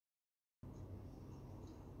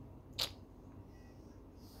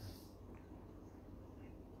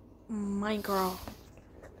Minecraft.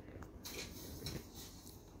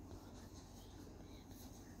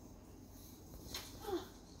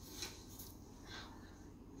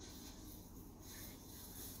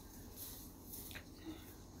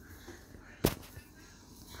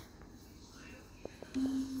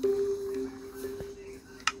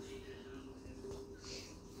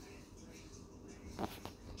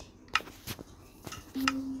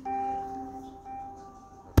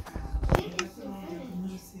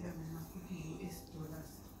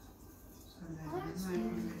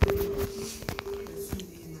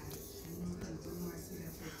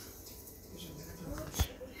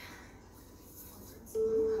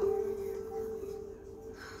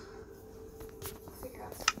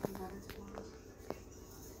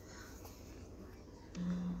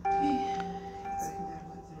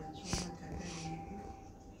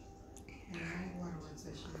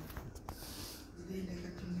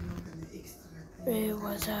 Where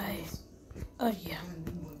was I? Oh yeah.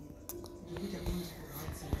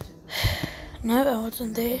 No, I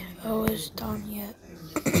wasn't there. I was down here.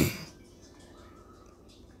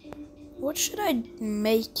 What should I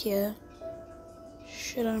make here?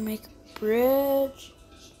 Should I make a bridge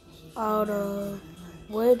out of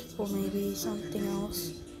wood or maybe something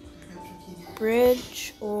else?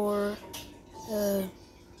 Bridge or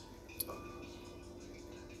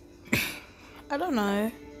I don't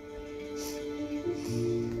know.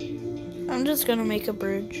 I'm just gonna make a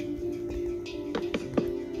bridge.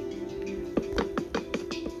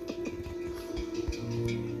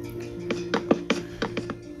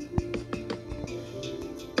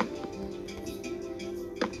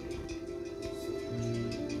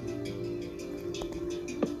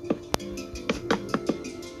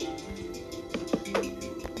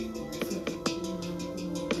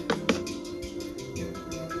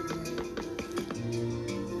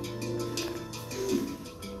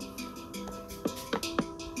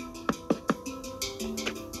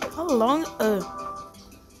 How long?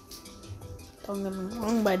 Don't get me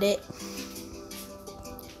wrong by that.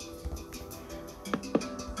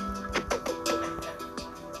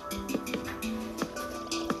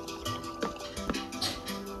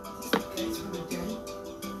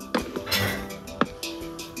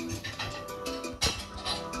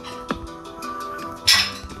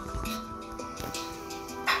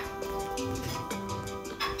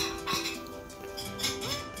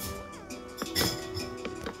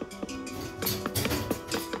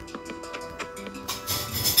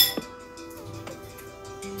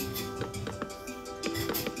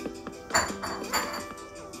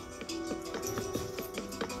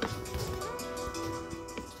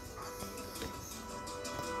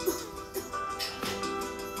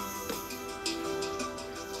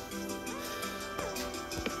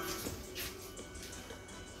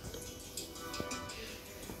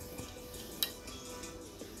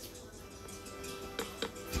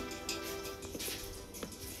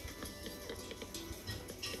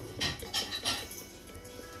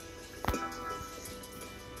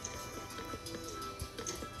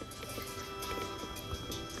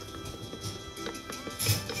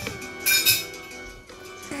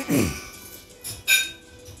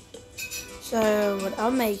 So what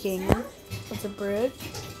I'm making is a bridge,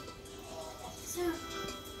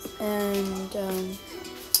 and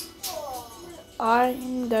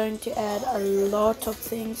I'm going to add a lot of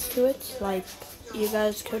things to it. Like, you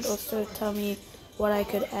guys could also tell me what I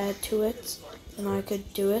could add to it, and I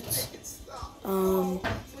could do it.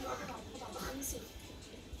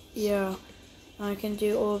 Yeah, I can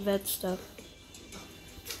do all of that stuff.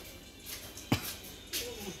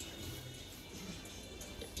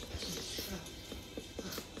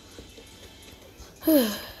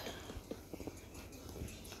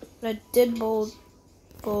 But I did build,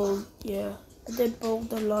 yeah, I did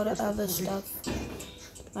build a lot of other stuff,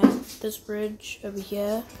 like this bridge over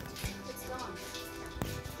here.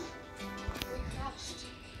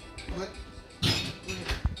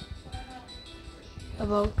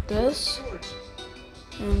 About this,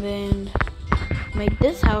 and then make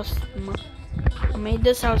this house. I made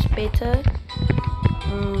this house better,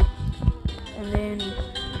 and then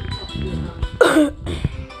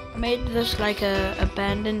I made this like a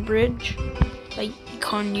abandoned bridge, like you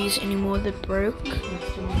can't use anymore, that broke.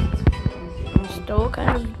 I'm still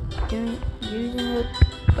kind of using it,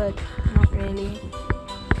 but not really.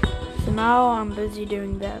 So now I'm busy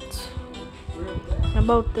doing that.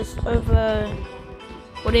 About this over,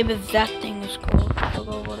 whatever that thing is called. I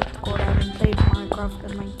forgot what it's called. I haven't played Minecraft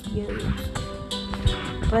in like years.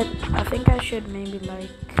 But I think I should maybe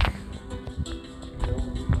like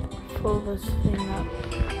pull this thing up.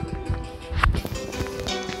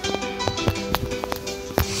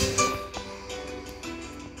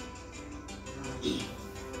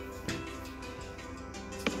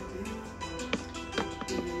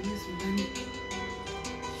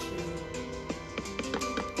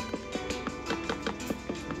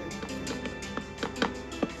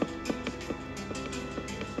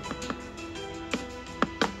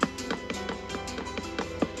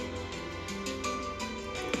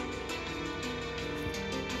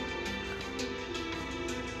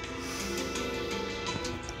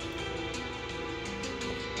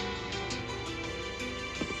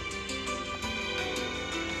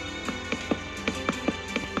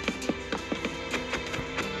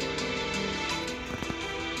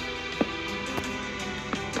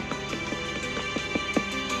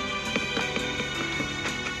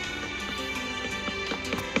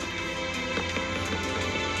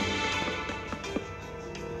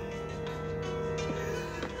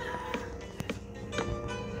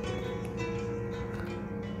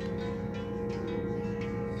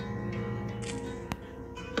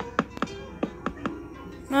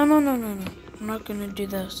 No, no, no, no, no. I'm not gonna do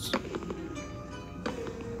this.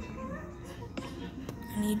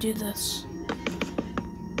 I need to do this.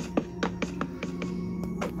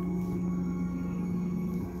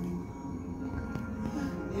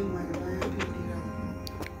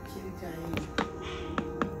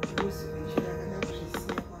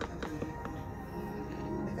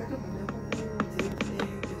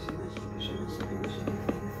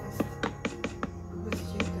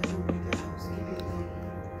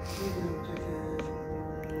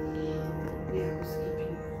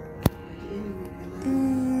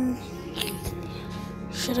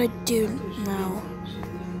 Should I do now?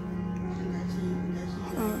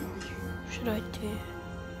 Should I do?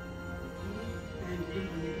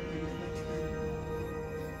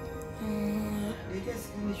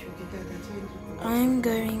 I'm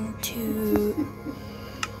going to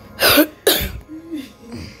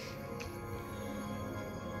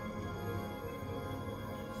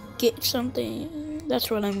get something. That's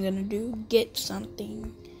what I'm gonna do. Get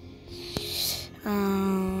something.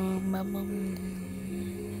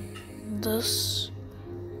 This.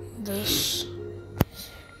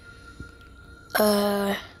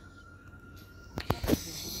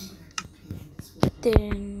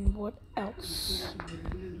 Then what else?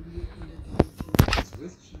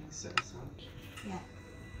 Yeah, I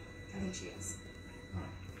think she is.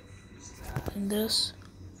 And this.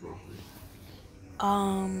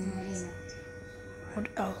 What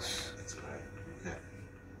else?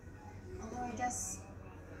 Although I guess.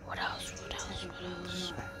 What else?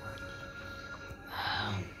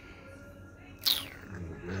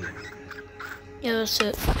 Yeah, that's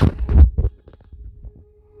it.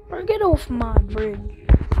 Or get off my bridge.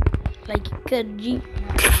 Like a good Jeep.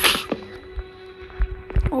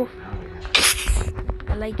 Oh.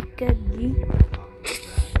 Like a good Jeep.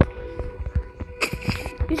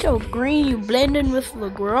 You're so green, you blending with the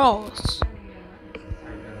grass.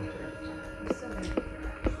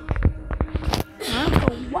 I don't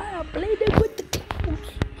know why I blended with the clouds.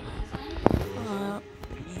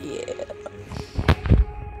 Yeah.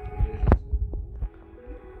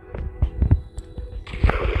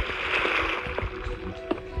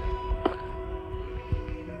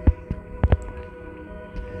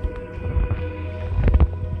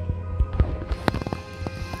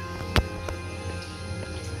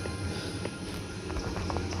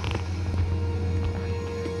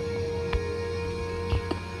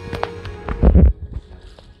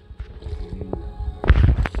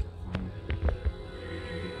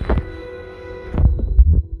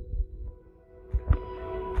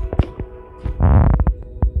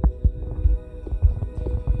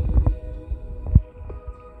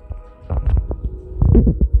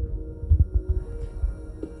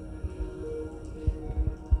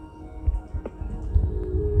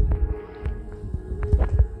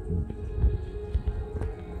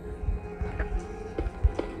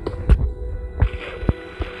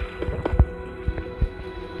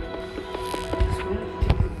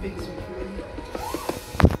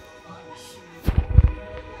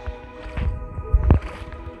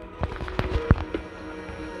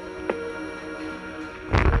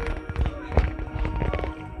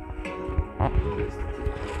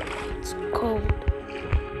 It's cold.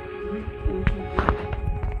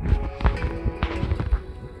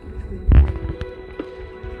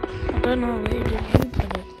 I don't know where did you put it.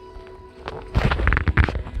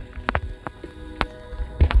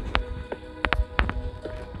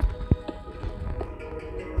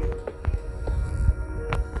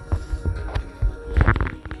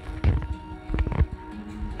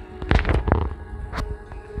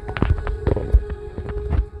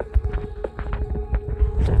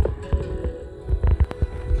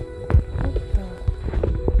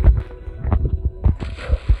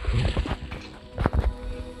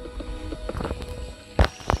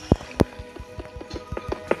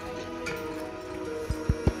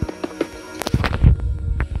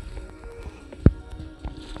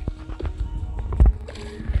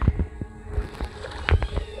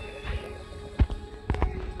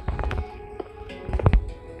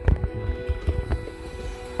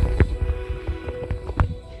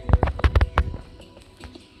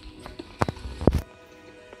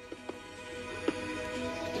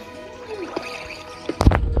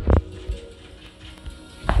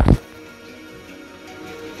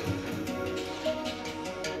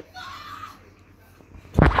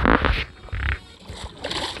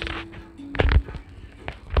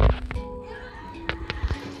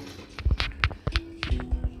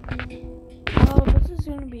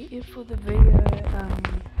 Be it for the video,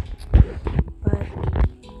 but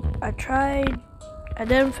I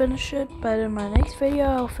didn't finish it, but in my next video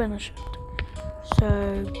I'll finish it.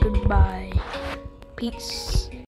 So goodbye. Peace.